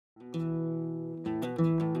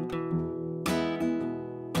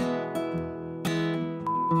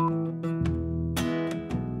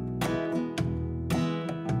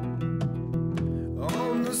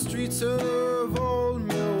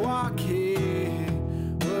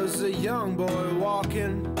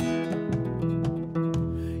walking.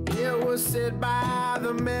 It was said by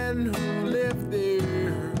the men who lived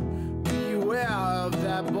there, beware of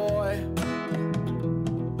that boy.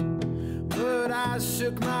 But I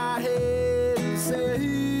shook my head and said,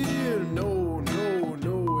 no, no,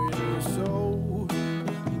 no, it is so.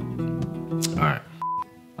 All right.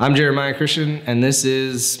 I'm Jeremiah Christian, and this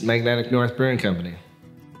is Magnetic North Brewing Company.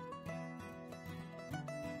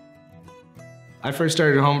 I first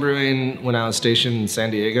started homebrewing when I was stationed in San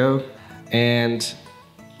Diego, and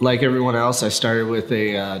like everyone else, I started with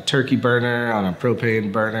a turkey burner on a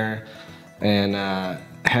propane burner, and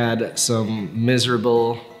had some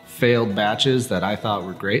miserable failed batches that I thought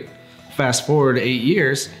were great. Fast forward 8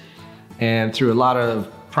 years, and through a lot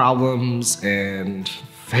of problems and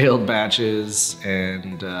failed batches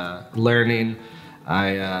and learning,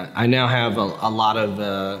 I now have a lot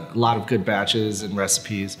of good batches and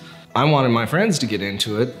recipes. I wanted my friends to get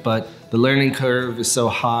into it, but the learning curve is so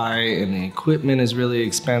high and the equipment is really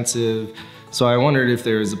expensive. So I wondered if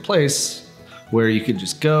there was a place where you could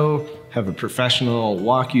just go, have a professional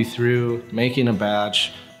walk you through making a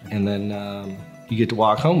batch, and then you get to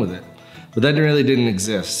walk home with it. But that really didn't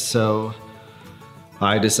exist, so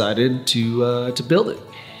I decided to build it.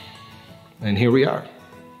 And here we are.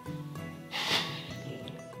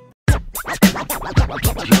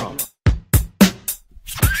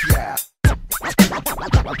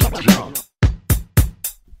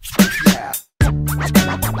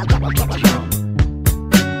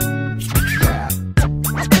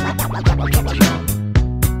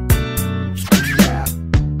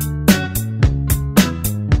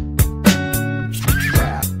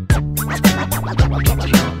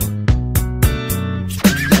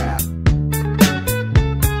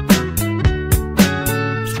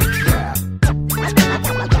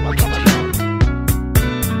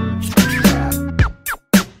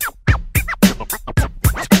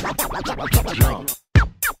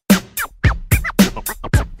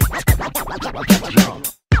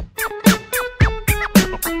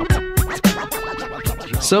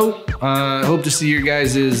 So, I hope to see your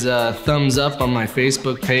guys' thumbs up on my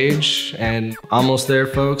Facebook page, and almost there,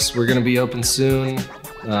 folks. We're gonna be open soon.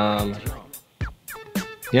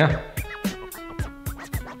 Yeah.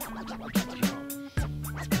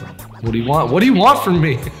 What do you want? What do you want from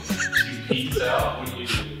me? Pizza.